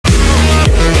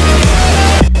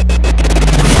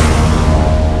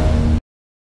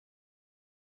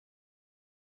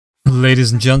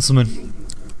Ladies and gentlemen,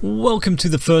 welcome to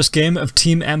the first game of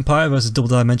Team Empire vs Double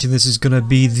Dimension. This is going to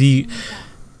be the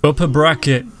upper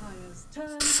bracket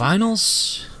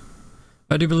finals,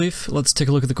 I do believe. Let's take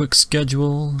a look at the quick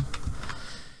schedule.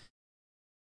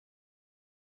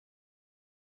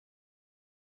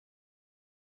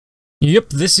 Yep,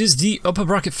 this is the upper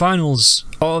bracket finals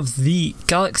of the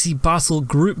Galaxy Battle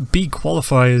Group B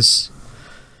qualifiers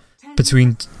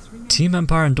between Team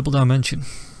Empire and Double Dimension.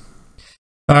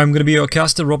 I'm going to be your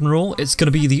caster, Rob and Roll. It's going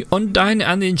to be the Undyne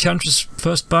and the Enchantress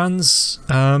first bands.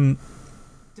 Double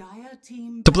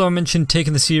Dimension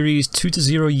taking the series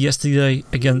 2-0 yesterday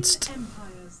against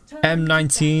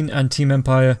M19 and Team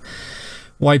Empire,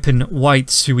 wiping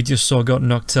Whites, who we just saw got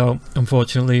knocked out,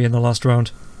 unfortunately, in the last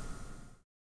round.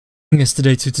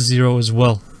 Yesterday 2-0 as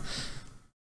well.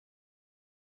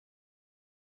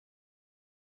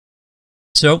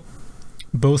 So,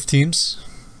 both teams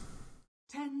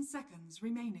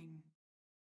remaining.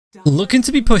 Looking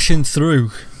to be pushing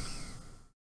through.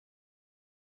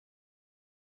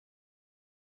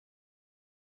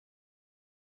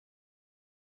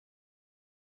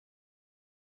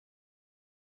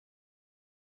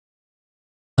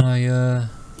 And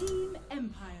Team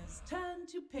Empire's turn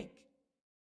to pick.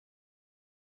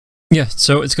 Yeah,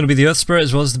 so it's going to be the Earth Spirit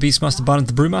as well as the Beastmaster ban,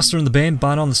 the Brewmaster and the Bane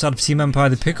ban on the side of Team Empire.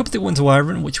 They pick up the Winter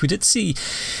Wyvern, which we did see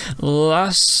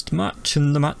last match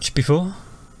and the match before,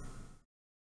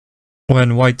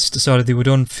 when Whites decided they were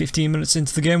done 15 minutes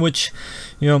into the game, which,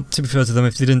 you know, to be fair to them,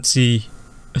 if they didn't see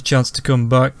a chance to come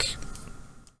back,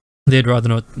 they'd rather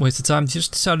not waste the time. They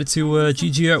just decided to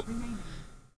GG out.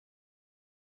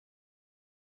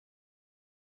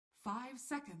 5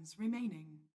 seconds remaining.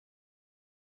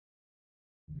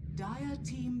 Dire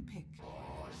team pick.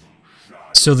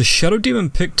 So the Shadow Demon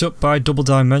picked up by Double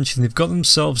Dimension. They've got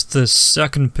themselves the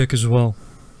second pick as well.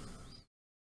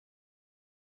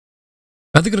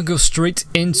 Are they going to go straight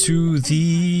into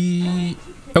the...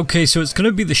 Okay, so it's going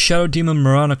to be the Shadow Demon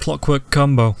Mirana Clockwork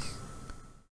combo.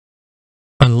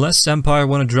 Unless Empire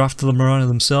want to draft the Mirana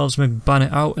themselves, maybe ban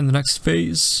it out in the next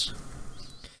phase.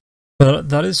 But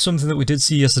that is something that we did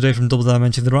see yesterday from Double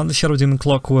Dimension. They ran the Shadow Demon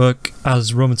Clockwork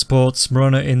as Roman supports,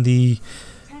 Mirana in the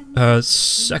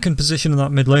second position in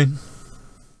that mid lane.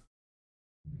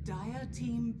 Dire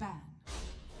team ban.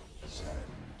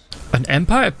 And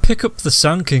Empire pick up the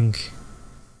Sand King.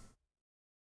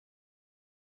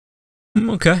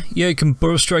 Okay, yeah, he can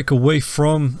Burrow Strike away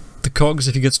from the cogs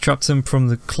if he gets trapped in from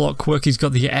the Clockwork. He's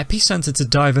got the Epicenter to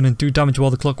dive in and do damage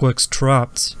while the Clockwork's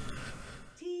trapped.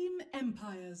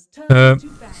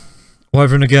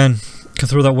 Wyvern again can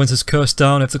throw that Winter's Curse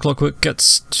down if the Clockwork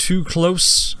gets too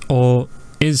close or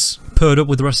is paired up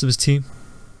with the rest of his team.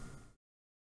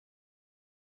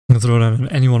 I'm going to throw it down on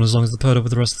anyone as long as they're paired up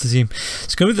with the rest of the team.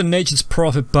 It's going to be the Nature's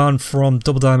Prophet ban from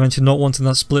Double Dimension, not wanting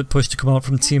that split push to come out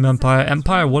from Team Empire.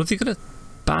 Empire, what are they going to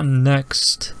ban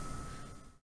next?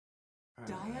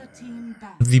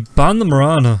 They ban the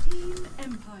Mirana.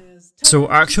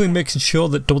 So actually making sure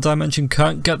that Double Dimension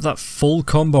can't get that full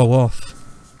combo off.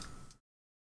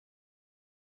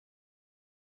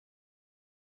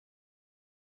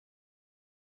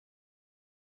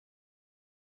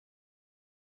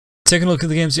 Taking a look at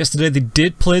the games yesterday, they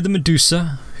did play the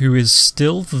Medusa, who is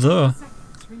still there.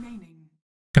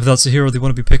 If that's a hero they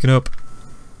want to be picking up.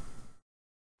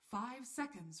 5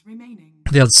 seconds remaining.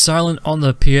 They had Silent on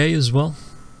the PA as well.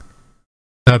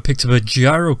 Picked up a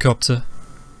Gyrocopter.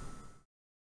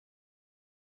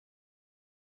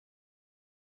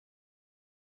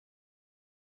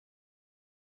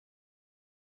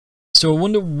 So I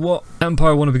wonder what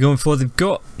Empire want to be going for. They've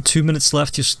got 2 minutes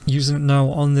left, just using it now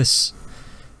on this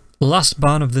last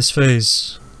ban of this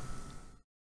phase.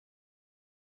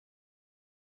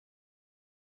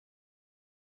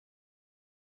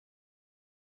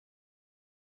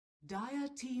 Dire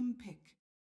team pick.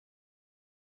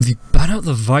 They ban out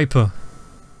the Viper.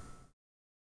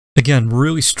 Again,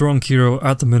 really strong hero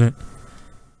at the minute.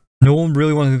 No one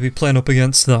really wanted to be playing up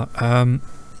against that.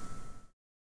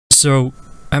 So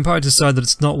Empire decide that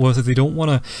it's not worth it. They don't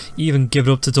want to even give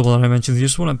it up to Double Dimension. They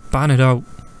just want to ban it out.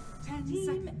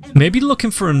 Maybe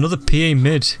looking for another PA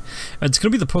mid. It's going to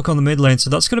be the puck on the mid lane, so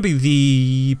that's going to be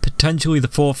the potentially the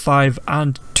 4, 5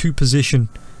 and 2 position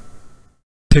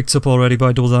picked up already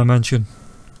by Double Dimension.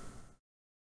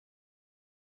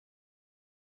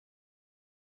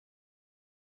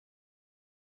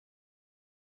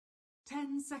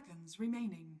 Seconds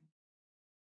remaining.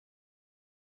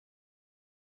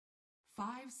 5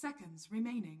 seconds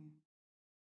remaining.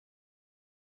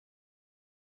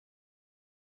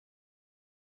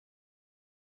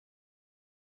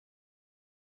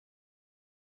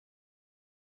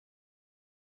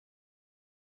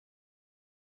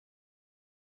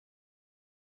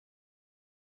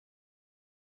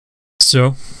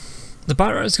 So, the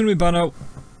Batter is going to be banned out.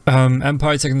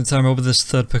 Empire taking the time over this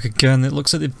third pick again. It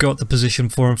looks like they've got the position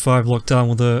 4 and 5 locked down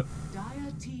with the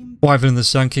Wyvern and the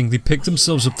Sand King. They picked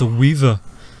themselves up the Weaver.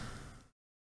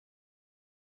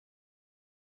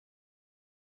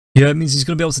 Yeah, it means he's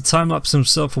going to be able to time-lapse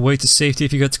himself away to safety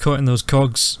if he gets caught in those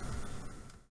cogs.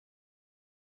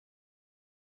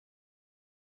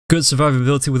 Good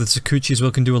survivability with the Sakuchi as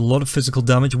well, can do a lot of physical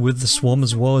damage with the Swarm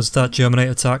as well as that Germinate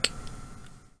attack.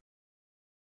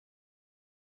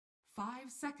 5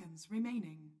 seconds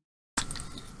remaining.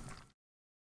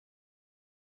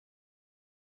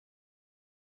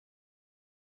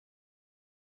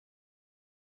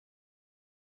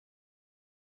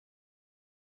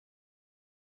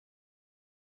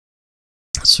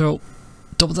 So,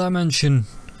 Double Dimension,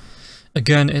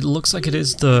 again, it looks like it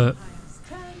is the...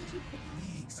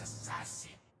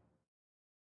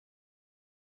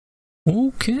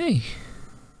 Okay.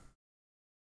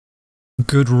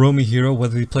 Good roamy hero,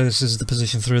 whether you play this as the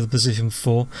position 3 or the position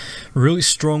 4. Really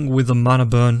strong with the mana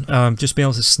burn, just being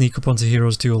able to sneak up onto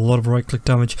heroes, do a lot of right click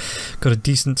damage. Got a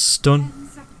decent stun. 10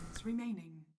 seconds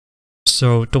remaining.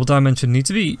 So, Double Dimension need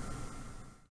to be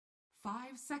 5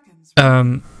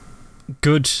 seconds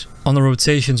good on the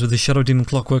rotations with the Shadow Demon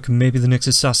Clockwork and maybe the Nyx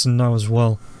Assassin now as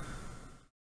well.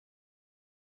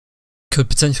 Could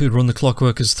potentially run the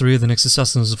Clockwork as 3, the Nyx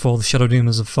Assassin as a 4, the Shadow Demon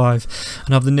as a 5,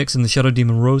 and have the Nyx and the Shadow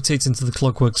Demon rotate into the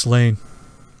Clockwork's lane.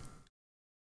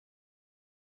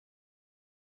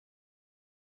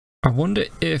 I wonder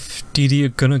if DD are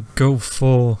gonna go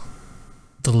for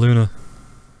the Luna.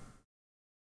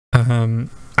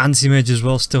 Anti-Mage as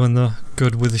well, still in there,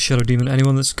 good with the Shadow Demon.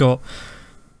 Anyone that's got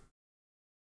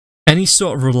any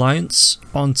sort of reliance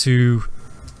onto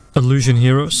illusion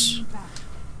heroes.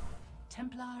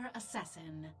 Templar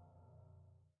Assassin.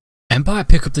 Empire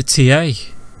pick up the TA.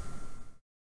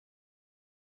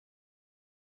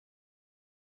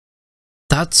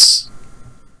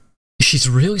 She's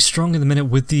really strong in the minute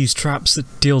with these traps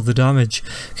that deal the damage.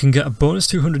 Can get a bonus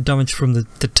 200 damage from the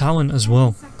talent as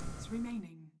well.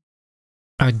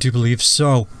 I do believe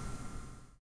so.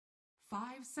 5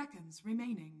 seconds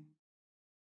remaining.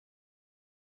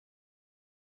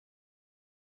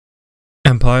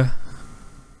 Empire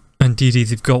and DD,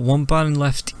 they've got one ban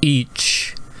left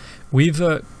each.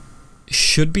 Weaver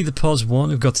should be the pos 1.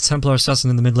 We've got the Templar Assassin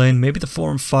in the mid lane, maybe the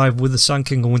 4 and 5 with the Sand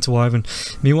King and Winter Wyvern.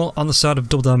 Meanwhile, on the side of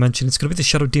Double Dimension, it's going to be the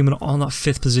Shadow Demon on that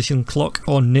 5th position, Clock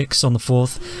or Nyx on the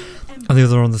 4th, and the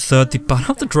other on the 3rd. They ban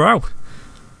out the Drow.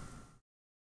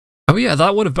 Oh yeah,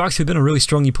 that would have actually been a really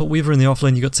strong. You put Weaver in the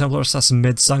offlane, you got Templar Assassin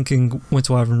mid, Sand King,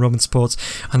 Winter Wyvern, Roman supports,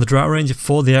 and the Drow Ranger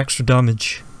for the extra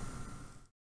damage.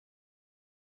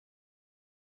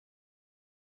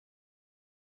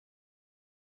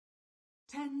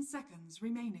 Seconds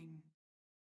remaining.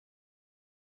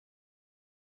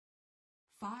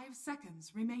 5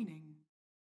 seconds remaining.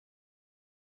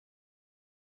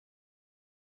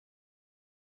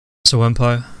 So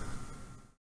Empire,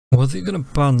 what are they going to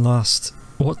ban last?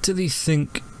 What do they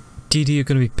think DD are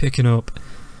going to be picking up?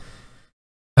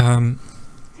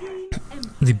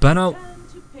 They ban out...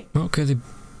 Okay,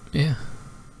 yeah.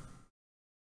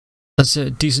 That's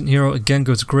a decent hero. Again,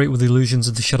 goes great with the illusions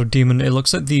of the Shadow Demon. It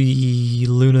looks like the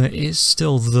Luna is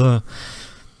still there,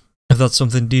 if that's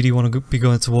something DD want to be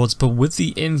going towards. But with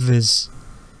the Invis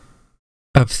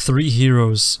of 3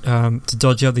 heroes to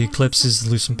dodge out the Eclipses,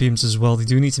 the Lucent Beams as well, they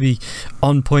do need to be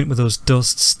on point with those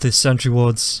dusts, the Sentry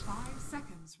Wards. 5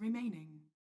 seconds remaining.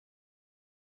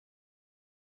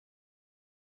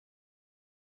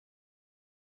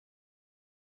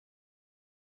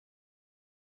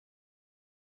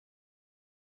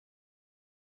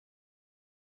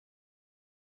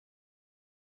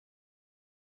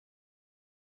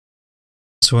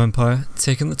 So Empire,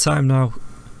 taking the time now,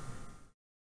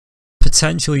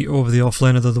 potentially over the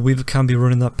offlaner, though the Weaver can be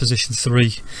running that position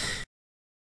 3.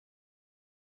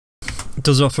 It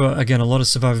does offer, again, a lot of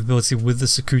survivability with the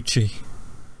Sakuchi.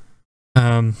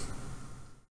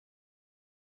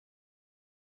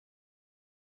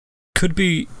 Could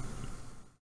be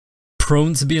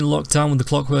prone to being locked down with the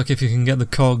Clockwork if you can get the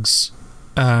cogs,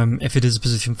 if it is a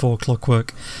position 4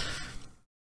 Clockwork.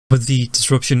 With the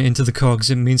disruption into the cogs,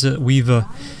 it means that Weaver,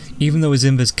 even though his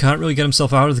Invis can't really get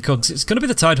himself out of the cogs, it's going to be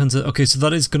the Tidehunter. Okay, so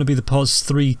that is going to be the pos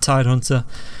 3 Tidehunter.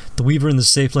 The Weaver in the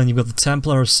safe lane, you've got the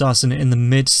Templar Assassin in the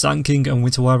mid, Sand King and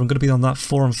Winter Wyvern going to be on that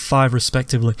 4 and 5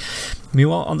 respectively.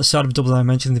 Meanwhile, on the side of Double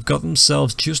Dimension, they've got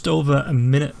themselves just over a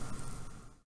minute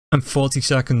and 40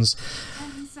 seconds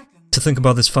to think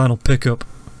about this final pickup.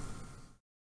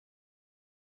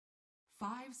 5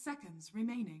 seconds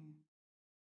remaining.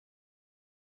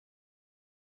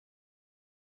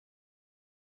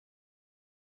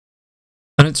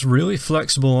 And it's really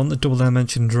flexible on the double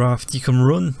dimension draft. You can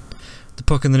run the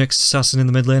puck and the Nyx Assassin in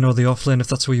the mid lane or the off lane if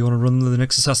that's where you want to run. The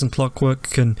Nyx Assassin Clockwork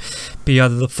can be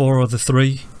either the 4 or the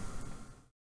 3.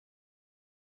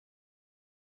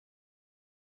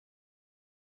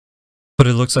 But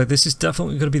it looks like this is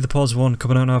definitely going to be the pause 1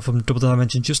 coming out now from double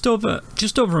dimension. Just over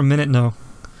a minute now.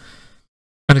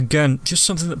 And again, just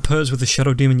something that pairs with the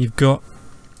Shadow Demon you've got.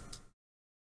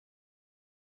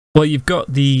 Well, you've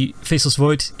got the Faceless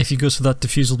Void, if he goes for that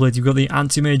Diffusal Blade. You've got the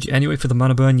Anti-Mage anyway for the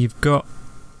Mana Burn. You've got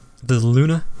the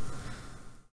Luna,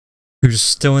 who's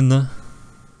still in there.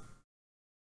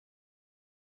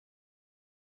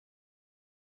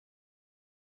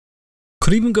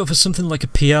 Could even go for something like a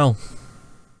PL,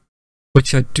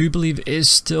 which I do believe is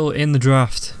still in the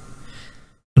draft.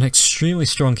 An extremely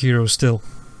strong hero still.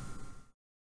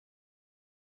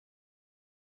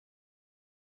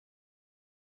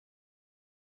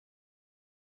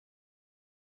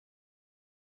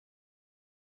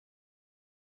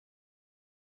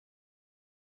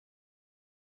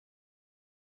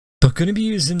 They're going to be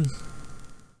using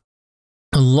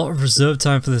a lot of reserve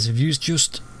time for this. I've used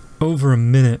just over a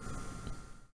minute.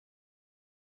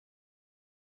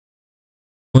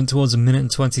 Went towards a minute and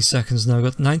 20 seconds now. I've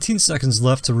got 19 seconds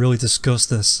left to really discuss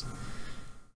this.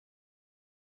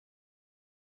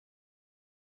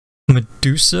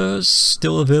 Medusa's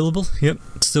still available. Yep,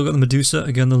 still got the Medusa.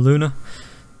 Again, the Luna.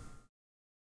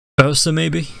 Ursa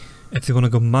maybe, if they want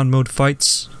to go man mode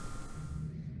fights.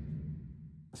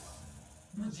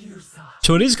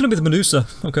 So it is going to be the Medusa,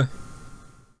 okay.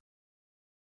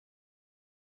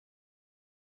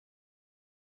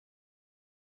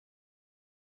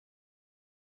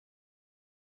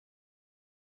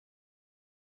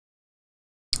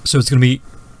 So it's going to be,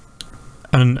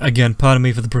 and again, pardon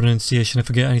me for the pronunciation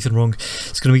if I get anything wrong,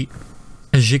 it's going to be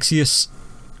Ajixius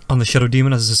on the Shadow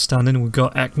Demon as a stand-in. We've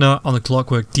got Eknar on the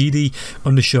Clockwork, DD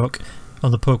Undershock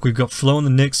on the Puck, we've got Flo on the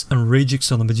Nyx and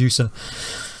Ragix on the Medusa.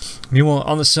 Meanwhile,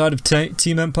 on the side of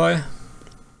Team Empire,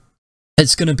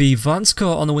 it's going to be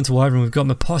Vanskor on the Winter Wyvern, we've got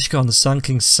Miposhka on the Sand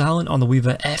King, Silent on the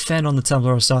Weaver, FN on the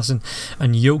Templar Assassin,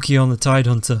 and Yoki on the Tide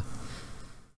Hunter.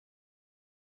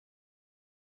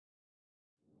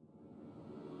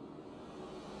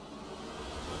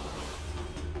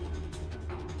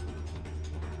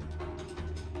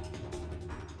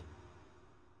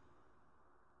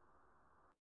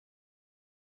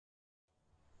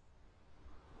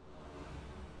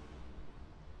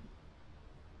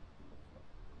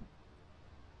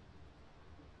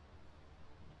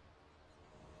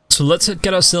 So let's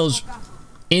get ourselves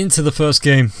into the first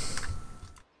game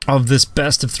of this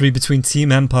best of 3 between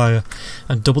Team Empire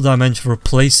and Double Dimension for a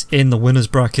place in the winners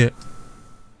bracket.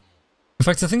 In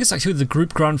fact, I think it's actually the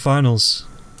group grand finals.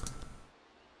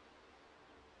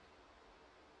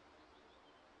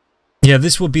 Yeah,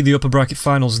 this will be the upper bracket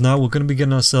finals now. We're going to be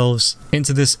getting ourselves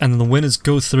into this, and then the winners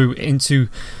go through into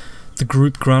the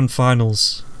group grand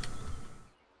finals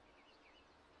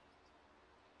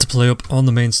to play up on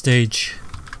the main stage.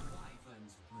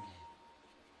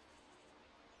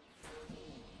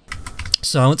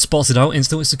 Silent spotted out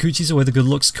instantly. Sakuchi's away, the good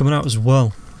looks coming out as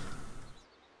well.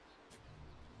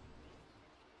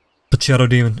 But Shadow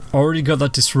Demon already got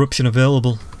that disruption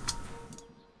available.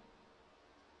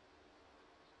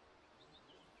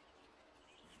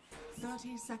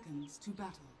 To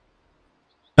battle.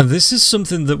 And this is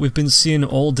something that we've been seeing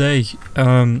all day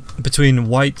between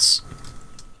Whites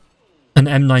and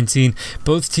M19.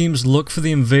 Both teams look for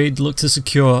the invade, look to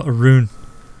secure a rune,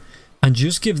 and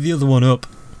just give the other one up.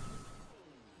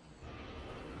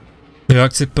 The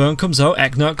Arctic Burn comes out.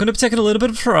 Eknar going to be taking a little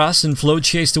bit of harass, and Flo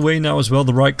chased away now as well.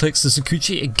 The right clicks to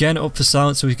Sakuchi again up for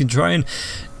silence, so he can try and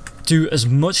do as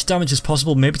much damage as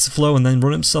possible, maybe to Flo, and then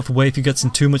run himself away if he gets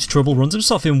in too much trouble. Runs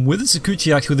himself in with the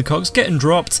Sakuchi actually, the cogs getting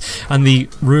dropped, and the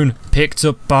rune picked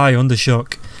up by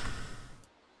Undershock.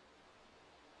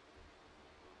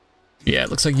 Yeah, it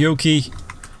looks like Yoki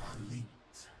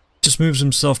just moves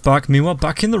himself back. Meanwhile,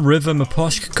 back in the river,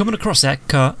 Miposhka coming across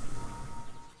Eknar.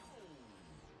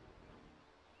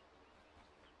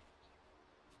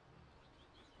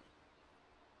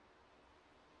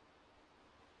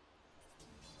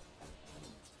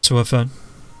 To FN.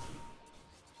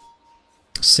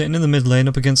 Sitting in the mid lane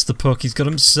up against the puck. He's got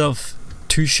himself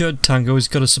 2-shot tango. He's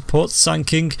got a support Sand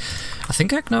King. I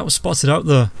think Eknar was spotted out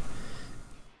there.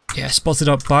 Yeah, spotted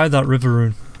out by that river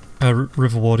rune.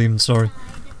 River ward even, sorry.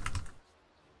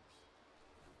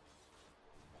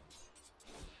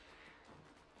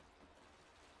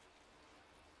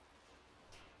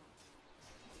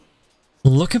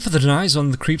 looking for the denies on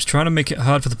the creeps, trying to make it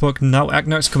hard for the puck. Now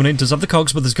Agnar's coming in, does have the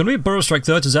cogs, but there's going to be a burrow strike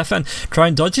there. Does FN try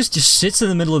and dodge? Just sits in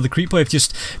the middle of the creep wave,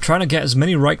 just trying to get as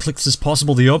many right clicks as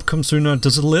possible. The orb comes through now,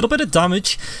 does a little bit of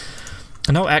damage.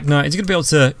 And now Agnar, is he going to be able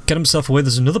to get himself away?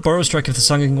 There's another burrow strike if the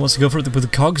Sangin wants to go for it, but the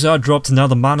cogs are dropped and now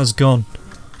the mana's gone.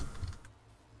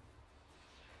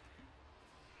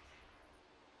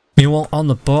 Meanwhile, on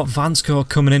the bot, Vanskor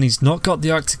coming in. He's not got the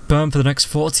Arctic Burn for the next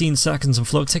 14 seconds, and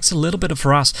Flo takes a little bit of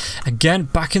harass. Again,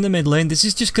 back in the mid lane. This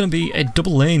is just going to be a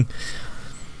double lane.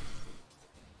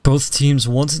 Both teams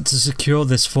wanting to secure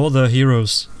this for their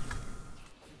heroes.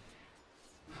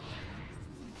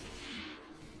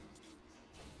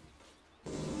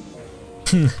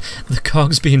 The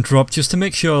cogs being dropped just to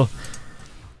make sure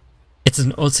it's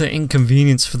an utter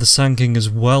inconvenience for the Sand King as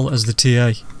well as the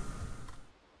TA.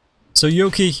 So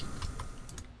Yoki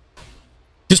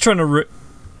just trying to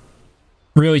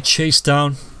really chase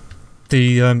down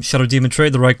the Shadow Demon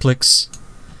trade, the right clicks.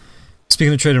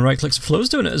 Speaking of trading right clicks, Flo's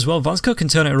doing it as well. Vansko can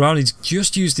turn it around. He's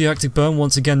just used the Arctic Burn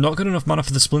once again. Not got enough mana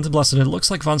for the Splinter Blast, and it looks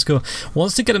like Vansko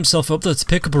wants to get himself up there to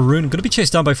pick up a rune. Going to be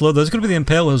chased down by Flo. There's going to be the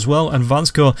Impaler as well, and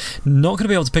Vansko not going to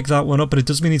be able to pick that one up, but it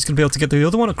does mean he's going to be able to get the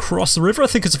other one across the river. I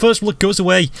think it's the first look goes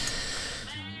away.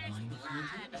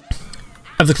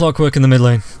 Of the Clockwork in the mid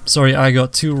lane. Sorry, I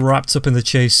got too wrapped up in the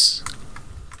chase.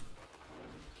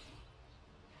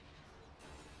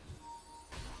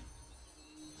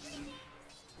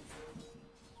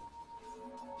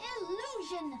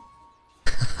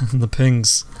 The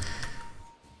pings.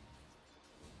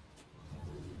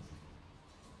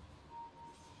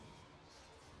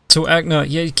 So Agnar,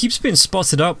 yeah, he keeps being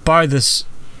spotted out by this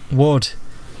ward.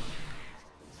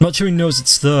 Not sure he knows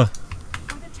it's there.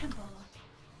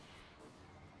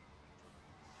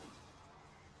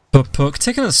 But Puck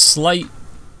taking a slight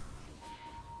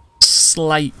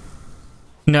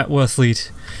net worth lead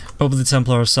over the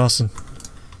Templar Assassin.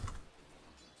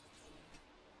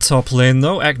 Top lane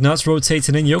though, Agnar's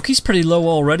rotating in. Yoki's pretty low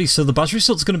already, so the battery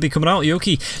salt's going to be coming out.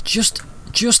 Yoki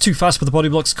just too fast for the body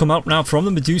blocks to come out now from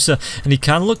the Medusa, and he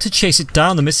can look to chase it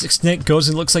down. The Mystic Snake goes,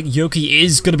 and it looks like Yoki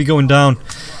is going to be going down.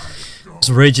 As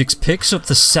Ragix picks up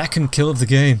the second kill of the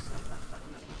game.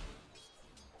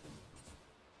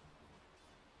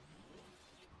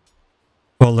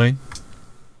 Bot lane.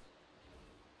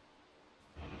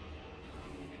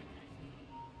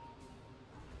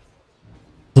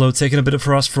 Flo taking a bit of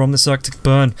harass from this Arctic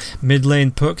Burn. Mid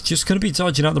lane Puck just going to be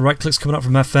dodging out the right clicks coming out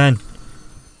from FN.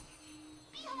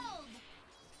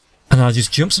 And now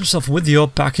just jumps himself with the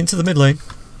orb back into the mid lane.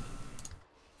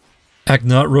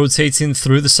 Agnar rotating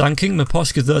through the Sand King.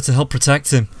 Miposhka there to help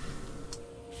protect him.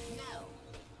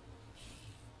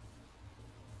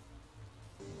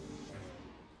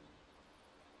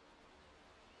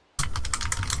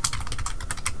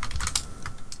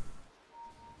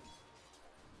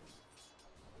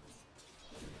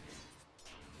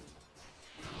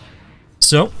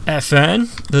 So,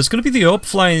 FN, there's going to be the orb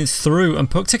flying through, and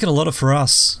Puck taking a lot of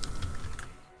harass.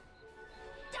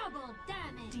 Double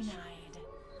damage. Denied.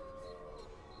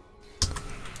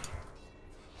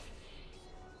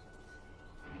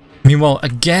 Meanwhile,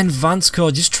 again,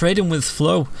 Vanskor just trading with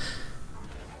Flo.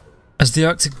 As the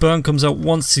Arctic Burn comes out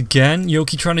once again,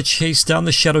 Yoki trying to chase down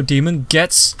the Shadow Demon,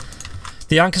 gets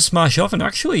the Anchor Smash off, and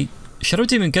actually, Shadow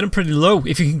Demon getting pretty low.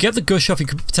 If you can get the gush off, you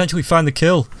could potentially find the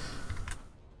kill.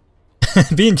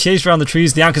 Being chased around the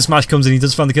trees, the Anchor Smash comes in, he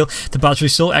does find the kill. The battery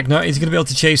still, Agnar is going to be able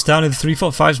to chase down in the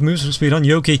 345's moves from speed on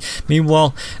Yoki.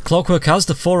 Meanwhile, Clockwork has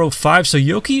the 405, so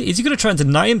Yoki, is he going to try and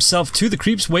deny himself to the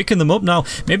creeps, waking them up now?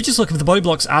 Maybe just looking for the body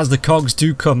blocks as the cogs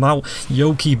do come out.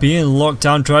 Yoki being locked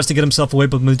down, tries to get himself away,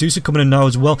 but Medusa coming in now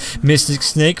as well. Mystic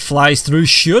Snake flies through,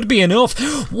 should be enough.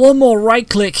 One more right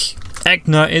click.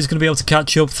 Agnar is going to be able to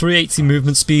catch up, 380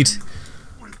 movement speed.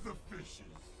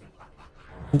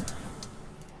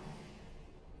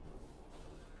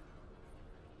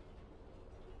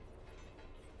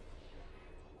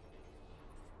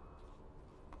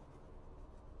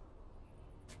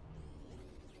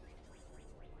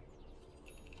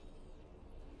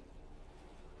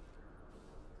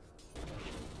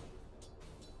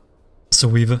 So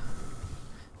Weaver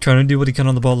trying to do what he can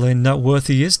on the bot lane. Net worth,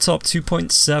 he is top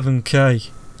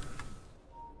 2.7k.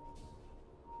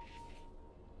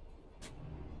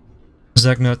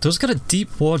 Zagnar does get a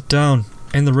deep ward down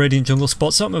in the Radiant Jungle.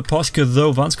 Spots out Miposhka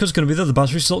though. Vanskor's going to be there. The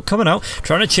battery still coming out.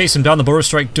 Trying to chase him down. The Burrow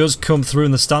Strike does come through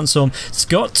in the Standstorm. It's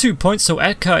got 2 points, so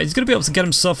Eckhart is going to be able to get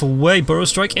himself away. Burrow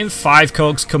Strike in 5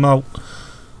 cogs come out.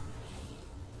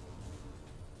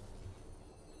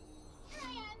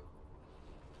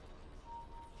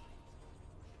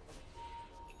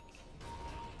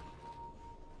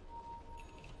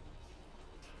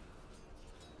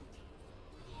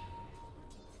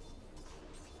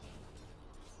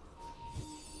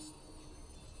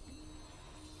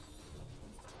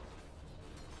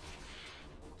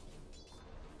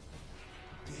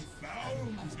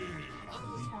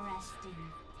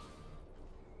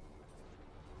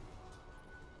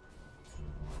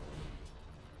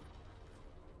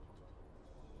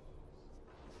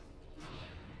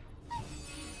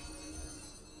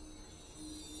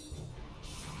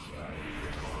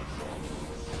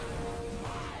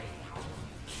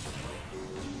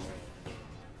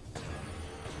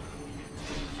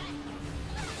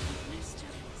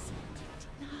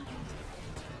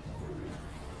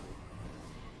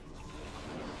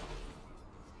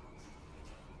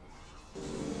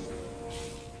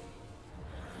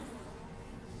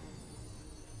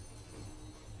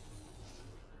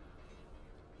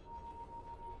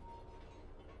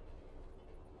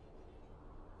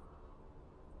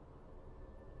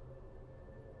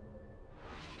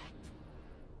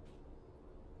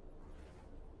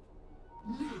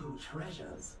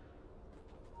 treasures.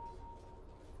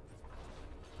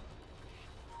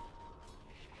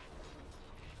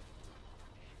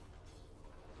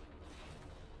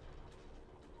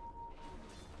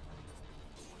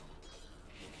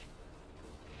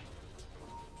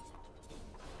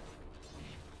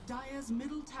 Dire's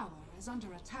middle tower is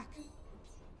under attack.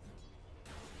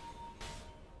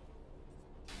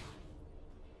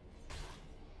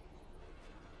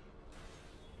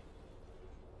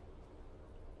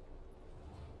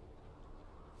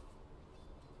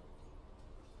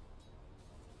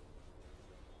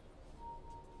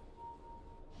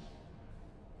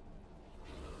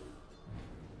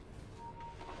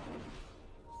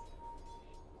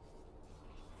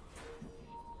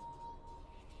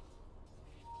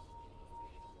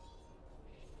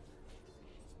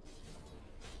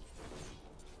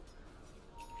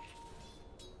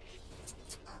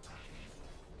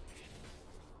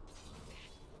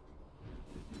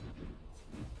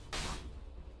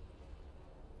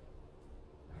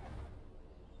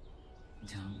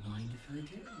 Don't mind if I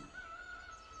do.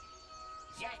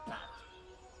 Jackpot!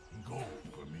 Go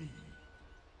for me.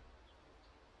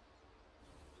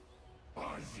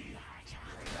 Ozzy Hatch.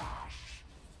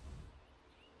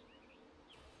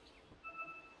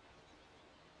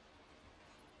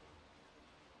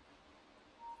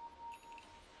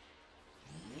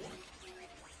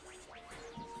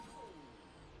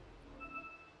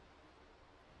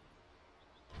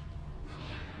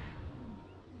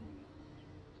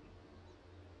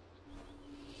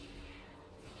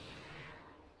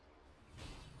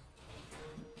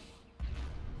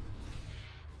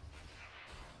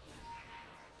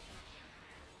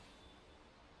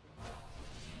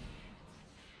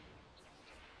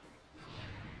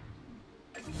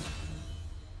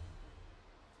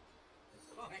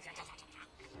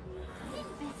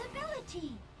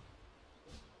 Invisibility!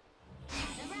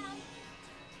 Gather round.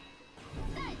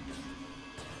 Good!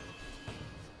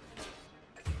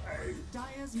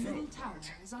 Dire's middle tower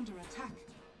is under attack.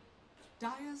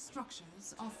 Dire's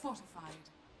structures are fortified.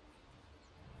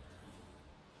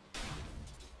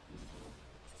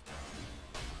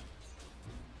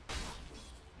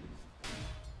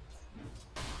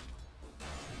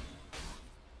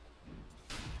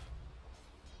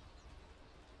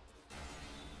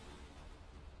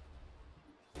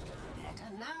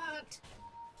 Better not!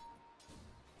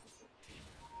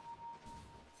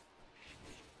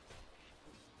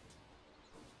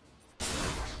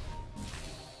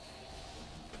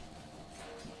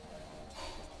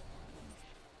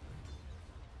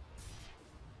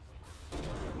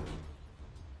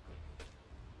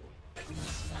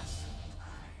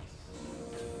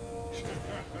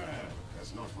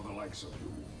 That's not for the likes of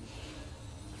you.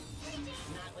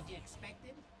 Not what you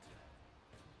expected?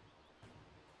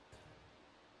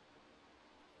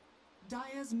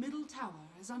 Dire's middle tower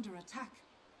is under attack.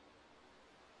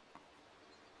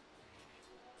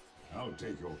 I'll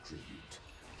take your tribute.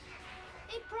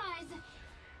 A prize!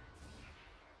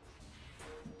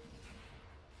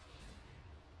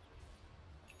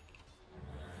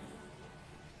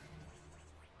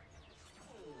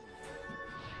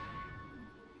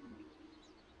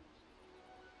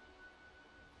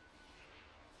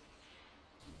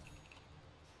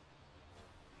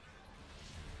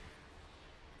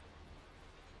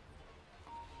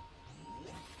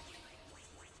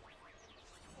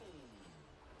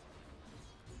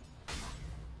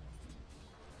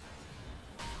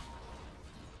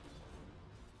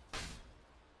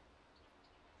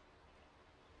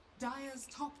 Dire's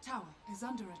top tower is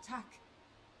under attack.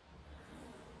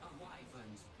 A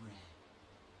wyvern's breath.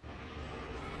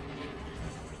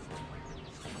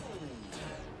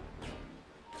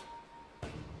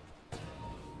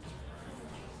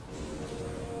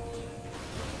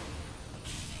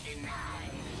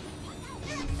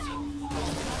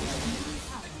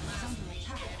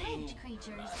 Edge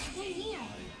creatures, stay near!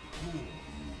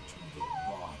 To the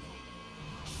bottom.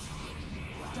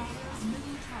 Dire's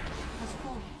middle tower has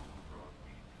fallen.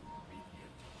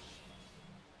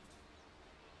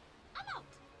 I'm out!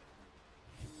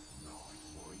 Not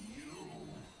for you.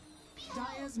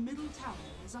 Dire's middle tower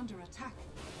is under attack.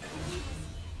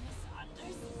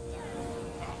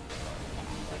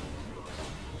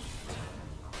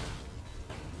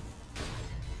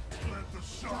 Let the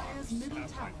sun Dire's middle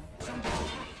tower is under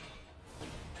attack.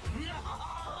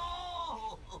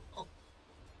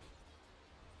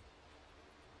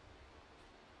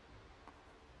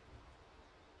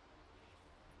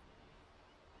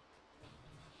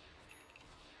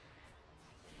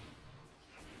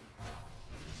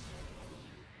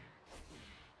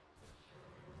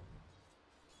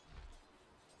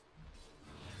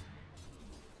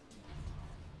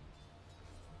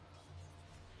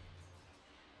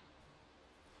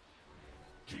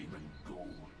 demon go.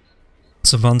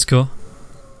 So Vansko.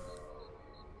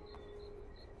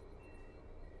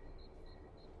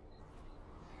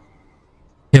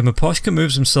 Yeah, Maposhka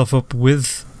moves himself up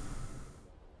with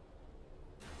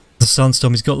the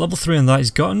Sandstorm. He's got level 3 on that. He's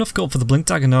got enough gold for the Blink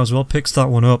Dagger now as well. Picks that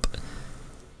one up.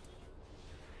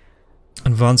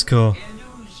 And Vansko.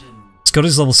 He's got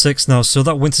his level 6 now, so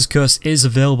that Winter's Curse is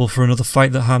available for another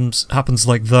fight that happens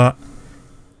like that.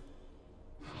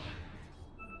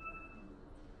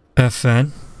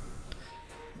 FN.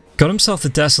 Got himself the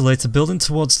Desolator, building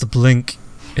towards the Blink.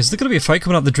 Is there going to be a fight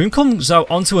coming up? The Dream comes out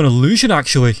onto an illusion,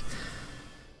 actually.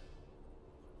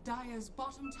 Dire's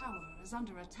bottom tower is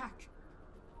under attack.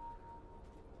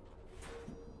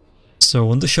 So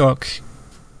Undershock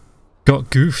got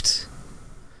goofed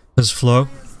as Flo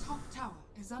Dire's top tower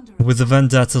is under with the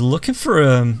Vendetta, looking for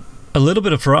a little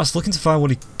bit of harass, looking to find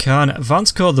what he can.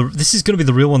 Vansko, this is going to be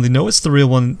the real one. They know it's the real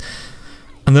one.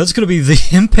 And there's going to be the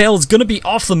Impale. It's going to be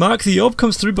off the mark. The orb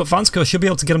comes through, but Vansko should be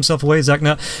able to get himself away.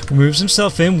 Zagna moves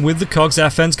himself in with the cogs.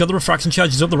 FN's got the refraction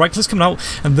charges up. The right click's coming out.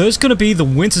 And there's going to be the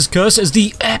Winter's Curse as the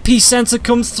Epicenter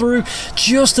comes through.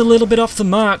 Just a little bit off the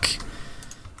mark.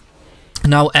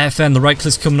 Now FN, the right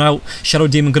click's coming out. Shadow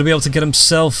Demon going to be able to get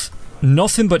himself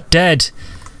nothing but dead.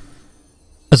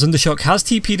 As Undershock has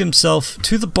TP'd himself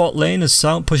to the bot lane as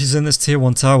Silent pushes in this tier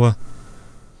 1 tower.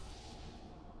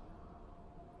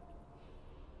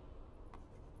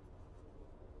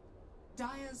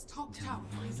 Dire's top tower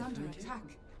is under attack.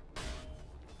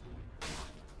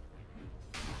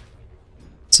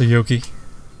 So Yoki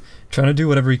trying to do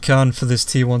whatever he can for this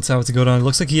tier 1 tower to go down. It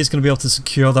looks like he is going to be able to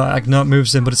secure that. Agnat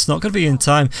moves in, but it's not going to be in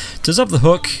time. Does have the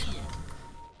hook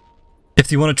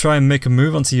if you want to try and make a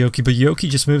move onto Yoki, but Yoki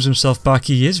just moves himself back.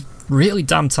 He is really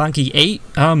damn tanky. 8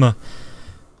 armor,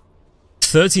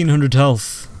 1300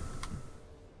 health,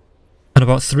 and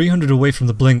about 300 away from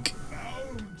the Blink.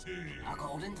 A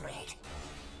golden thread.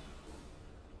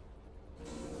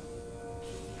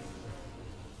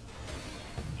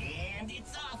 And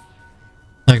it's off.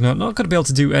 Agnat not going to be able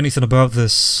to do anything about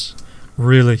this,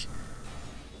 really.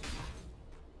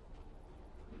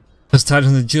 As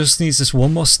Titan just needs this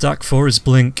one more stack for his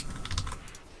Blink.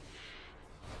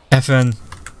 FN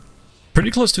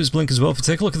pretty close to his Blink as well. If we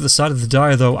take a look at the side of the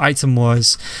Dire though, item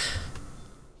wise,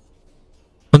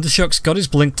 Undershock's got his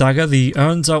Blink Dagger, the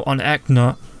Urns out on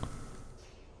Eknat.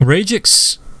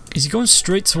 Ragix, is he going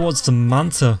straight towards the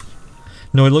Manta?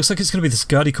 No, it looks like it's going to be the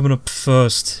Skadi coming up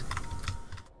first,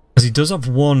 as he does have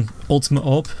one ultimate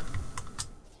orb.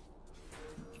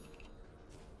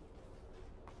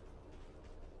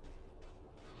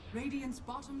 Radiant's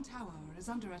bottom tower is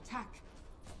under attack.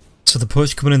 So the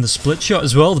push coming in, the split shot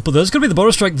as well, but there's going to be the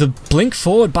Borrow Strike, the Blink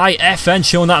forward by FN,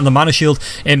 showing that in the Mana Shield.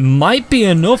 It might be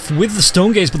enough with the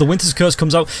Stone Gaze, but the Winter's Curse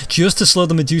comes out just to slow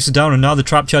the Medusa down, and now the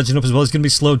Trap charging up as well is going to be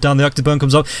slowed down. The Octoburn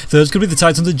comes out, there's going to be the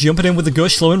Titan Hunter jumping in with the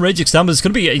Gush, slowing Ragix down, but it's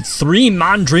going to be a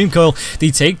 3-man Dream Coil.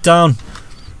 They take down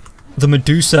the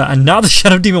Medusa, and now the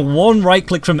Shadow Demon, one right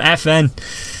click from FN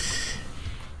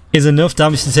is enough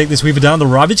damage to take this Weaver down. The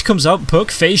Ravage comes out, Puck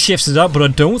phase shifts it out, but I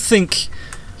don't think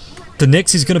the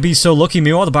Nyx is going to be so lucky.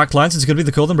 Meanwhile, the back lines, it's going to be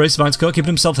the Cold Embrace of Vansko, keeping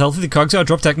himself healthy. The Cogs out,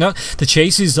 drop Techno. The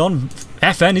chase is on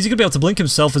FN. Is he going to be able to blink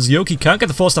himself as Yoki can't get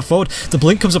the 4-star forward? The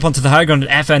blink comes up onto the high ground,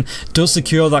 and FN does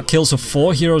secure that kill. So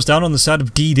 4 heroes down on the side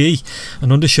of DD.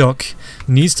 And Undershock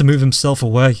needs to move himself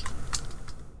away.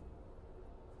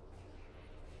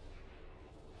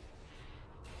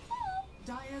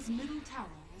 Dire's middle tower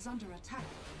is under attack.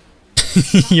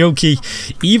 Yoki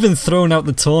even throwing out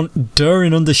the taunt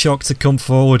during Undershock to come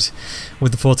forward,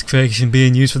 with the fortification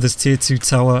being used for this tier 2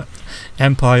 tower.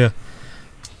 Empire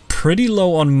pretty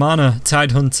low on mana.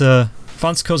 Tidehunter,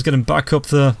 Vansko's getting back up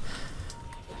there.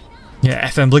 Yeah,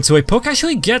 FN blinks away. Puck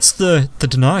actually gets the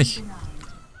deny.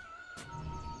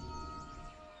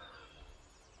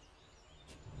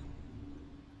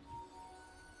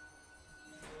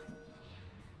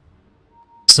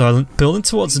 Silent building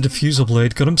towards the Diffusal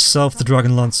Blade, got himself the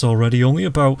Dragon Lance already, only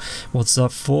about, what's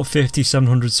that, 450,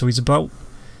 700, so he's about,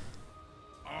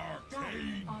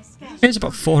 he's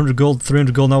about 400 gold,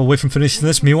 300 gold now away from finishing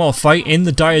this. Meanwhile, fight in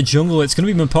the Dire jungle, it's going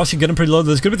to be Maposha getting pretty low.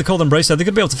 There's going to be the Cold Embrace, they're going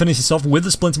to be able to finish this off with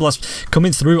the Splinter Blast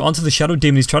coming through onto the Shadow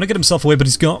Demon. He's trying to get himself away, but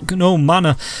he's got no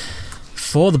mana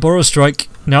for the Burrow Strike.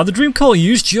 Now the Dream Coil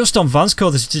used just on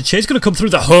Vansko. The chase going to come through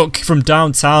the hook from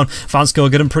downtown. Vansko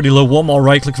getting pretty low. One more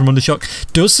right click from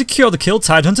Undershock. Does secure the kill.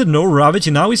 Tidehunter, no Ravage,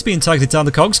 and now he's being targeted down.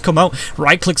 The cogs come out.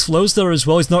 Right clicks flows there as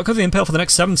well. He's not got the Impale for the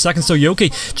next 7 seconds. So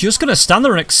Yoki just going to stand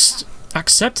there and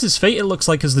accept his fate, it looks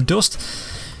like, as the dust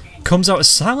comes out.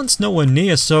 Silent's nowhere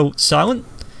near. So Silent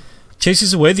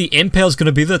chases away. The Impale's going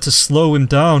to be there to slow him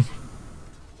down.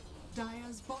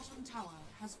 Dire's bottom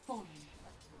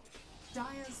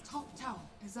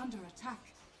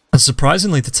And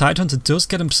surprisingly, the Tidehunter does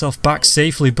get himself back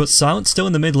safely, but Silent's still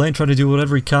in the mid lane trying to do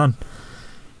whatever he can.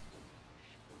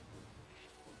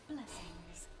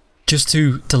 Just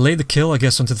to delay the kill, I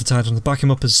guess, onto the Tidehunter, back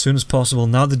him up as soon as possible.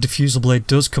 Now the Diffusal Blade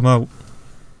does come out.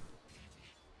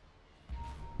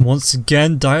 Once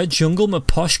again, Dire Jungle,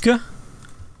 Miposhka.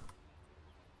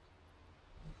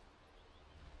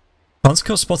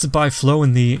 Vansko spotted by Flo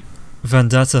in the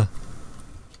Vendetta.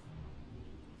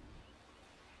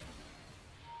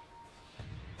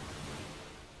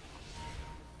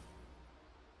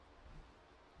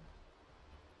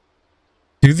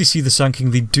 Do they see the Sand King?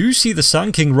 They do see the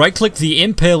Sand King. Right click, the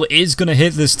Impale is going to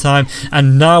hit this time.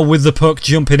 And now with the puck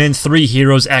jumping in, 3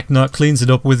 heroes, Eknart cleans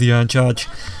it up with the Iron Charge.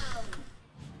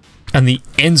 And the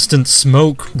instant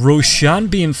smoke, Roshan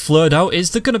being flared out.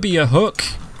 Is there going to be a hook?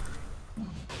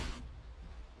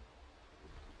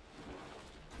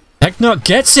 Eknart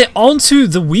gets it onto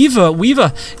the Weaver.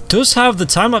 Weaver does have the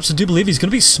time lapse. I do believe he's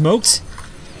going to be smoked.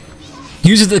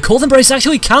 Uses the Cold Embrace,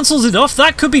 actually cancels it off.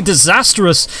 That could be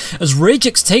disastrous as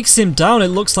Ragix takes him down. It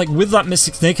looks like with that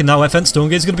Mystic Snake, and now FN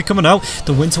Stonegate is going to be coming out.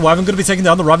 The Winter Wyvern going to be taken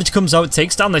down. The Ravage comes out,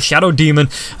 takes down the Shadow Demon,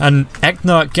 and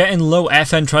Eknart getting low.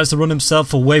 FN tries to run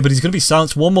himself away, but he's going to be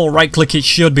silenced. One more right click, it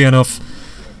should be enough.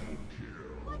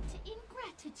 What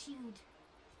ingratitude.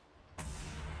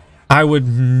 I would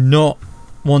not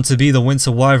want to be the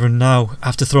Winter Wyvern now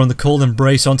after throwing the Cold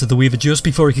Embrace onto the Weaver just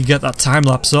before he could get that time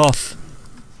lapse off.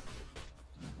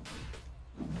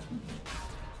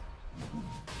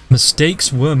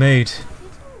 Mistakes were made.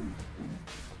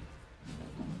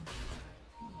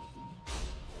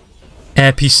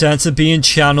 Epicenter being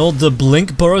channeled. The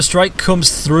Blink Burrow Strike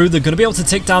comes through. They're going to be able to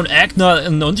take down Eknart,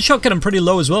 and Undershot get him pretty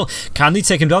low as well. Can they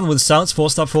take him down with Silence?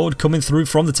 4-star forward coming through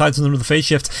from the Titan under the phase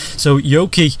shift. So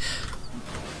Yoki,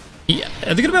 yeah,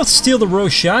 are they going to be able to steal the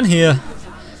Roshan here?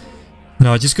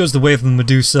 No, it just goes the way of the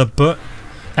Medusa, but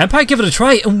Empire give it a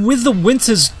try, and with the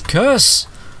Winter's Curse,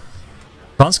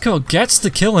 Vansko gets the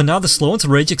kill, and now they're slow into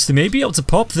Ragix. They may be able to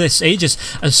pop this Aegis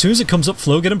as soon as it comes up.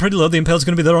 Flo getting pretty low. The Impale's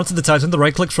going to be there onto the Titan. The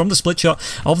right click from the split shot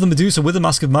of the Medusa with the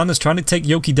Mask of Madness, trying to take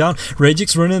Yoki down.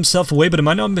 Ragix running himself away, but it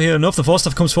might not be enough. The Force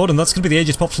Staff comes forward, and that's going to be the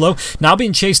Aegis pop. Flo now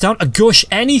being chased down. A gush,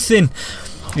 anything.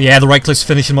 Yeah, the right click's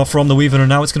finishing him off from the Weaver, and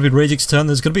now it's going to be Ragix's turn.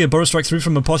 There's going to be a Burrow Strike through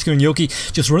from Miposhka and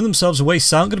Yoki, just running themselves away.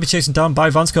 Silent going to be chasing down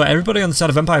by Vansko. Everybody on the side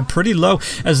of Empire pretty low,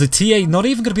 as the TA not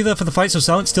even going to be there for the fight, so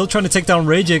Silent still trying to take down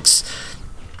Ragix.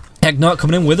 Eknart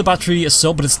coming in with a battery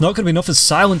assault, but it's not going to be enough as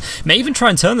Silent may even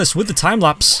try and turn this with the time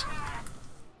lapse.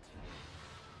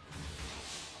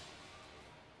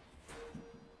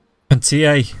 And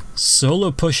TA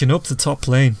solo pushing up the top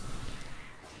lane.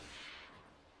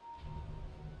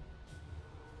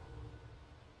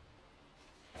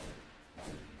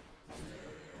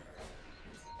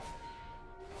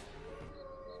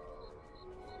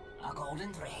 A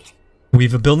golden thread.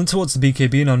 Weaver building towards the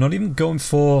BKB now, not even going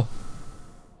for...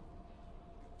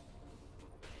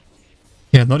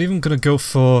 Yeah, not even going to go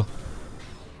for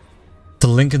the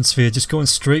Lincoln Sphere, just going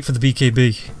straight for the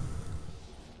BKB.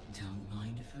 Don't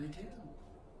mind if I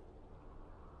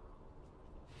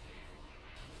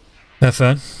do.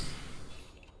 FN.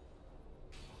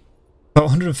 About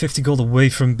 150 gold away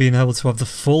from being able to have the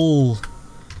full...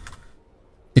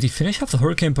 Did he finish off the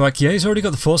Hurricane Pike? Yeah, he's already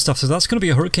got the Force Staff, so that's going to be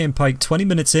a Hurricane Pike 20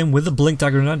 minutes in with a Blink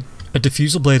Dagger and a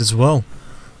Diffusal Blade as well.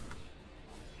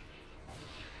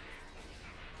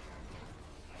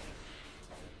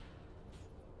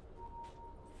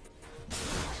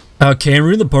 Okay,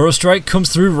 and the Burrow Strike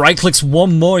comes through, right clicks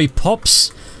one more, he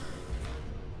pops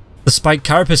the Spike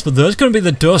Carapace, but there's going to be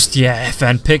the Dust. Yeah,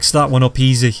 FN picks that one up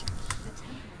easy.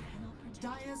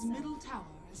 Dire's middle tower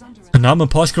is under And now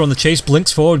Miposhka on the chase,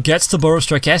 blinks forward, gets the Burrow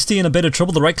Strike. SD in a bit of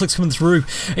trouble, the right click's coming through.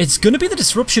 It's going to be the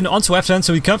disruption onto FN,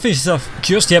 so he can't finish this off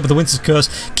just yet, but the Winter's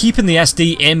Curse, keeping the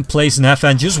SD in place, and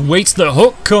FN just waits, the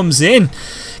hook comes in.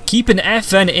 Keeping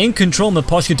FN in control.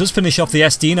 Miposhka does finish off the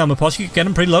SD now. Miposhka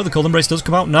getting pretty low. The Cold Embrace does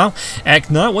come out now.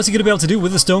 Eknart, what's he going to be able to do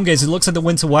with the Stone Gaze? It looks like the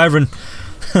Winter Wyvern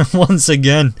once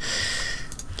again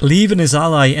leaving his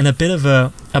ally in a bit of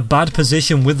a bad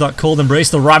position with that Cold Embrace.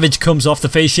 The Ravage comes off the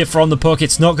phase shift from the puck.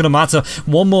 It's not going to matter.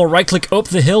 One more right click up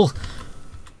the hill.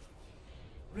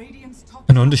 Radiant's top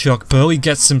An Undershock. Burley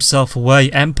gets himself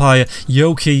away. Empire.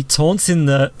 Yoki taunting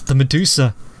the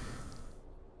Medusa.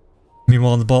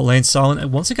 Meanwhile on the bot lane, Silent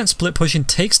once again split pushing,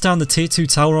 takes down the tier 2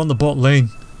 tower on the bot lane.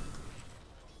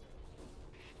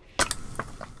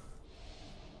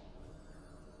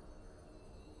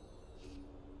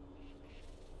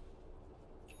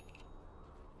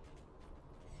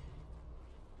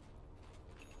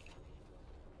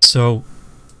 So,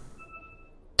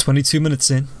 22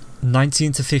 minutes in,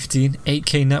 19 to 15,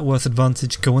 8k net worth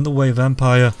advantage going the way of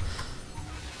Empire.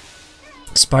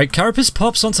 Spike Carapace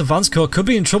pops onto Vanscourt, could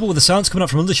be in trouble with the sounds coming out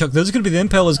from Undershock. Those are going to be the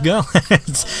Impaler's girl.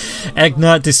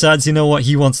 Egnat decides, you know what,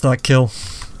 he wants that kill.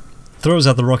 Throws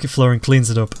out the rocket floor and cleans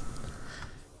it up.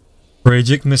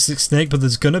 Ragic, Mystic Snake, but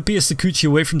there's going to be a Sakuchi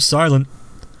away from Silent,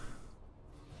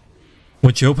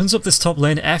 which opens up this top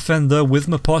lane. FN though with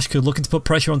Miposhka looking to put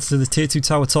pressure onto the tier 2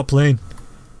 tower top lane.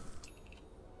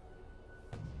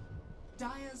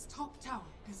 Dire's top tower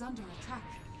is under attack.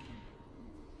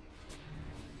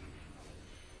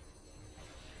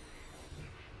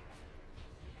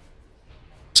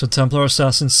 So Templar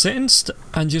Assassin sitting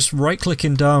and just right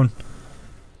clicking down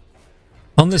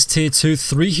on this tier 2.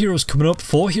 3 heroes coming up,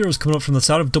 4 heroes coming up from the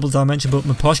side of double dimension, but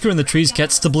Miposhka in the trees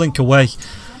gets to blink away.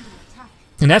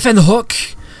 And FN the hook!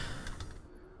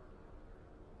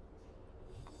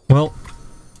 Well,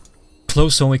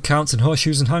 close only counts in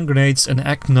horseshoes and hand grenades, and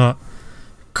Egnat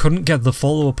couldn't get the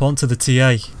follow up onto the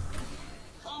TA.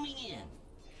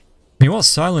 Meanwhile,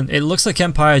 Silent, it looks like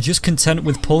Empire just content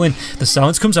with pulling. The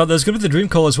silence comes out. There's going to be the Dream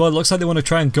Call as well. It looks like they want to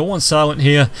try and go on Silent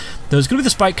here. There's going to be the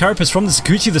Spike Carapace from the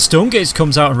Sakuchi. The Stone Gaze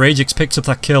comes out and Ragix picks up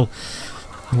that kill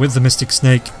with the Mystic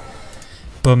Snake.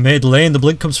 But mid lane, the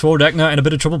blink comes forward. Egnat in a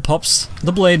bit of trouble, pops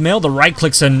the blade mail. The right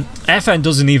clicks and FN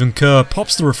doesn't even care.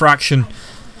 Pops the refraction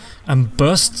and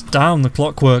bursts down the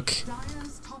clockwork.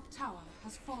 Dire's top tower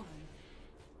has fallen.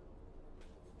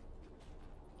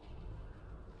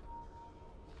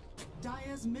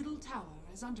 Dire's middle tower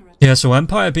is under attack. Yeah, so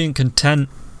Empire being content.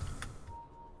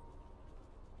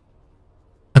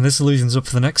 And this illusion's up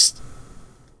for the next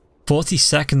 40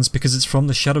 seconds because it's from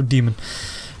the Shadow Demon.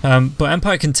 But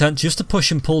Empire content just to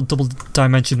push and pull double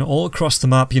dimension all across the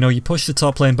map. You know, you push the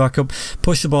top lane back up,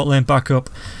 push the bot lane back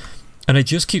up, and it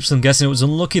just keeps them guessing. It was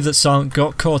unlucky that Silent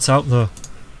got caught out though.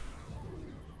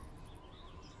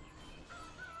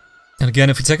 And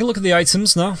again, if we take a look at the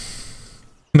items now,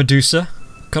 Medusa,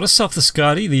 got herself the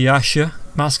Skadi, the Yasha,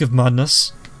 Mask of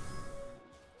Madness,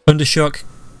 Undershock,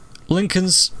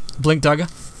 Lincoln's Blink Dagger,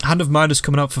 Hand of Midas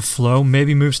coming out for Flow,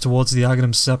 maybe moves towards the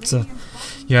Aghanim Scepter.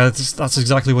 Yeah, that's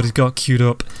exactly what he's got queued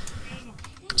up.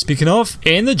 Speaking of,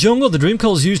 in the jungle, the Dream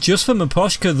Call is used just for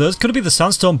Miposhka. There's going to be the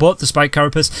Sandstorm, but the Spike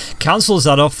Carapace cancels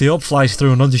that off. The orb flies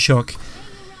through an Undershock.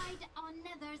 Ride on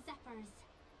nether zephyrs.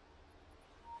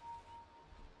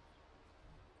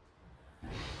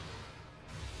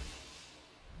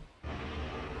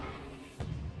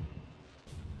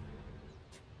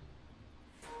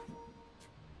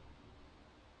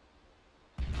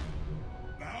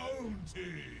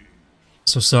 Bounty.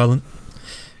 So Silent,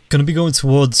 going to be going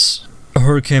towards a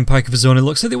Hurricane Pike of his own. It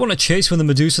looks like they want to chase when the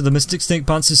Medusa, the Mystic Snake,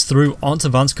 bounces through onto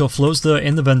Vanscourt, flows there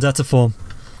in the Vendetta form.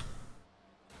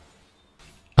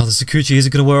 Oh, the Sakuchi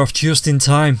isn't going to wear off just in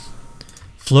time.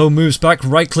 Flow moves back,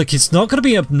 right click, it's not going to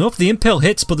be enough. The Impale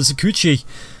hits, but the Sakuchi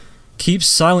keeps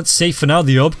Silent safe for now.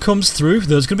 The orb comes through,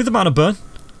 there's going to be the mana burn.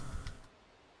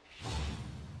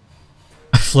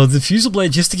 Flow the Diffusal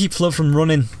Blade just to keep Flow from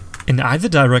running in either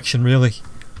direction, really.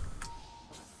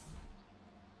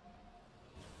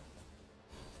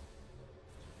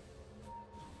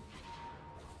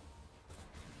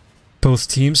 Both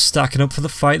teams stacking up for the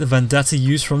fight. The Vendetta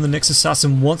used from the Nyx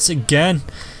Assassin once again.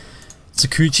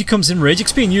 Sakuchi comes in.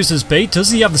 Ragix being used as bait. Does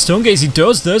he have the Stone Gaze? He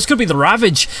does. There's going to be the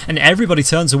Ravage. And everybody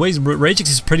turns away. Ragix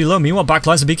is pretty low. Meanwhile,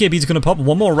 backlines. The BKB is going to pop.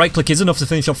 One more right click is enough to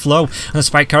finish off Flow. And the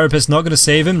Spike Carapace not going to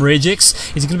save him. Ragix,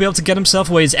 is he going to be able to get himself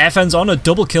away? His FN's on a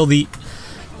double kill. The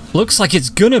looks like it's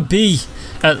going to be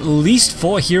at least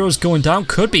 4 heroes going down.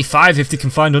 Could be 5 if they can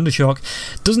find Undershock.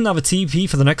 Doesn't have a TP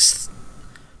for the next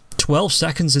 12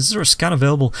 seconds. Is there a scan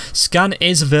available? Scan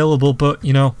is available, but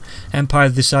you know, Empire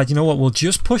decide, you know what, we'll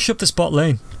just push up this bot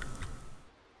lane.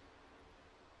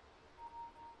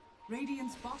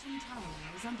 Radiant's bottom tower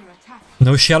is under attack.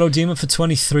 No Shadow Demon for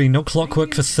 23, no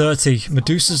Clockwork for 30.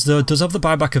 Medusa's though does have the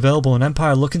buyback available, and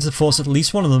Empire looking to force at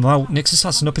least one of them out. Nyx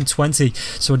Assassin up in 20,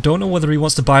 so I don't know whether he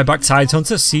wants to buy back.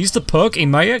 Tidehunter sees the poke, he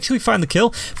might actually find the kill.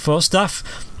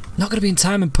 Forstaff not going to be in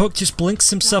time, and Puck just blinks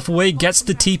himself away, gets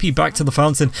the TP back to the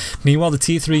fountain. Meanwhile, the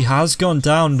T3 has gone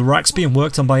down. The rack's being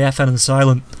worked on by FN and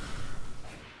Silent.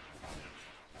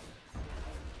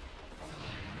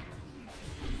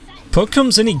 Puck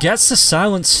comes in, he gets the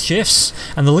Silence, shifts,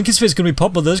 and the Lincoln Sphere is going to be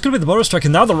popped, but there's going to be the Borrow Strike,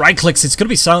 and now the right clicks. It's going to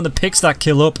be Silent that picks that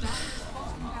kill up.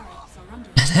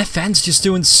 And FN's just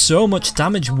doing so much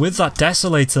damage with that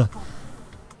Desolator.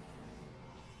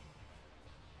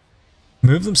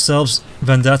 Move themselves.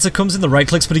 Vendetta comes in, the right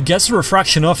clicks, but he gets the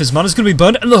refraction off. His mana's going to be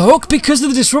burned, and the hook, because of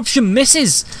the disruption,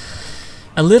 misses.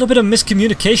 A little bit of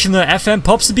miscommunication there. FN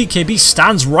pops the BKB,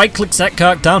 stands, right clicks that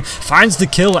cart down, finds the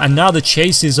kill, and now the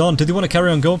chase is on. Do they want to carry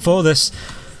on going for this?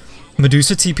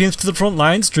 Medusa TPing to the front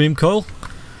lines, Dream Coil.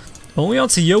 Only on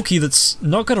to Yoki that's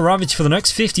not got a Ravage for the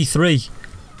next 53.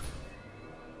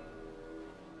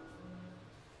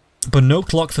 But no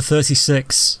clock for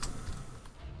 36.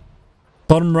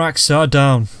 Bottom racks are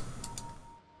down.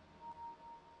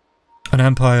 An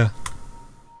Empire.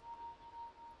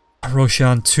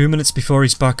 Roshan, 2 minutes before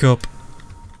he's back up.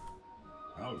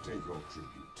 I'll take your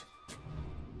tribute.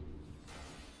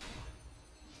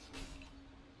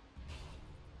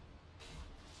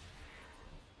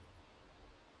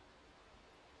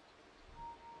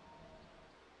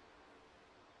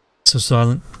 So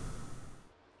silent.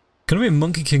 Gonna be a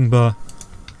Monkey King bar.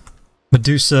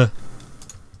 Medusa.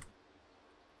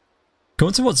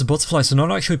 Going towards the butterfly, so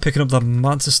not actually picking up that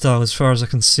Manta style as far as I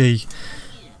can see.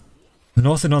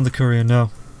 Nothing on the courier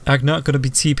now. Agnat gonna be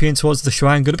TPing towards the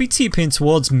shrine, gonna be TPing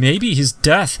towards maybe his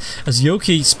death as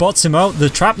Yoki spots him out. The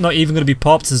trap not even gonna be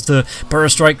popped as the Burrow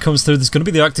Strike comes through. There's gonna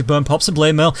be the active burn, pops a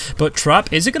blade mail, but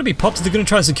trap, is it gonna be popped? They're gonna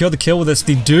try and secure the kill with this.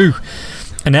 They do.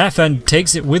 And FN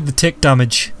takes it with the tick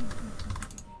damage.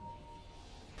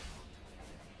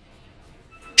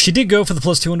 She did go for the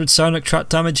plus 200 Psionic trap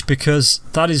damage because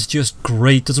that is just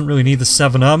great. Doesn't really need the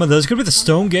 7 armor. There's going to be the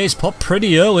Stone Gaze pop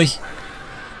pretty early.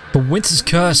 But Winter's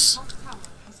Curse.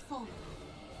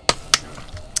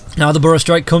 Now the Burrow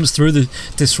Strike comes through the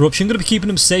disruption. Going to be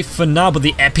keeping him safe for now. But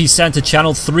the Epicenter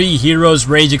channel 3 Heroes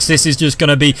Ragex. This is just going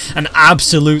to be an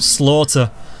absolute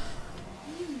slaughter.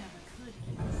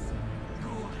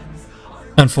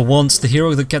 And for once, the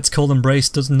hero that gets Cold Embrace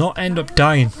does not end up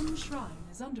dying.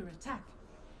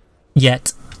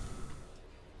 Yet.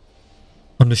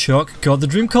 Under shock, got the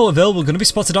Dream Call available, going to be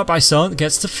spotted up by Silent,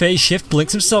 gets to phase shift,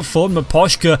 blinks himself forward,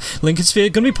 Maposhka, Lincoln Sphere,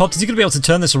 going to be popped. Is he going to be able to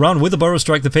turn this around with a Burrow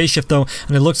Strike, the phase shift though,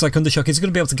 and it looks like Undershock is going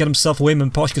to be able to get himself away.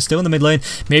 Maposhka still in the mid lane,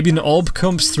 maybe an orb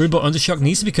comes through, but Undershock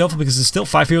needs to be careful because there's still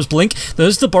 5 heroes. Blink,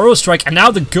 there's the Burrow Strike, and now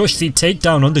the Gush, the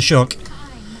takedown. Undershock.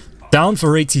 Down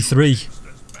for 83.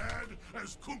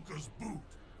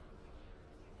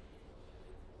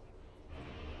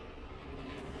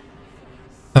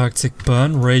 Arctic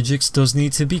Burn, Ragex does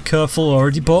need to be careful,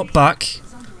 already bought back.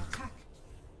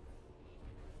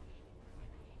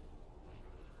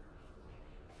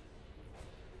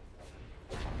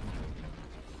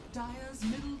 Dire's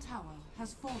middle tower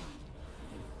has fallen.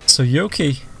 So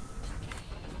Yoki.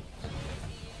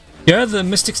 Yeah, the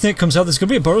Mystic Snake comes out. There's going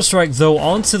to be a Burrow Strike though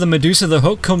onto the Medusa. The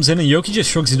hook comes in and Yoki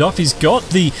just shrugs it off. He's got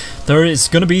the... There is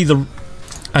going to be the...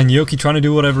 And Yoki trying to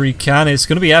do whatever he can. It's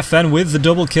going to be FN with the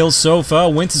double kill so far.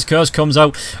 Winter's Curse comes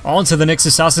out onto the Nyx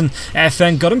Assassin.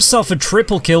 FN got himself a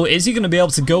triple kill. Is he going to be able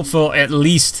to go for at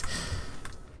least...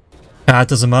 it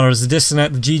doesn't matter. As the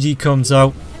disconnect, the GG comes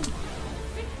out.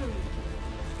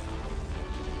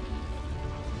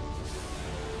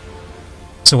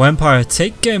 So Empire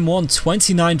take game 1,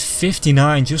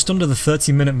 29-59, just under the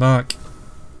 30-minute mark.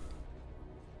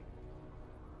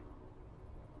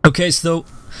 Okay, so...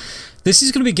 this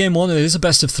is going to be game 1, and it is a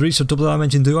best of 3, so Double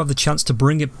Dimension do have the chance to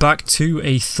bring it back to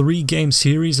a 3-game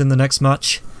series in the next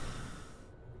match.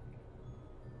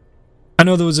 I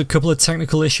know there was a couple of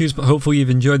technical issues, but hopefully you've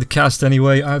enjoyed the cast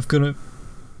anyway. I'm gonna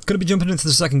be jumping into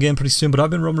the second game pretty soon, but I've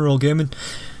been Roman Roll Gaming,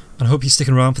 and I hope you're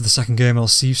sticking around for the second game. I'll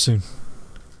see you soon.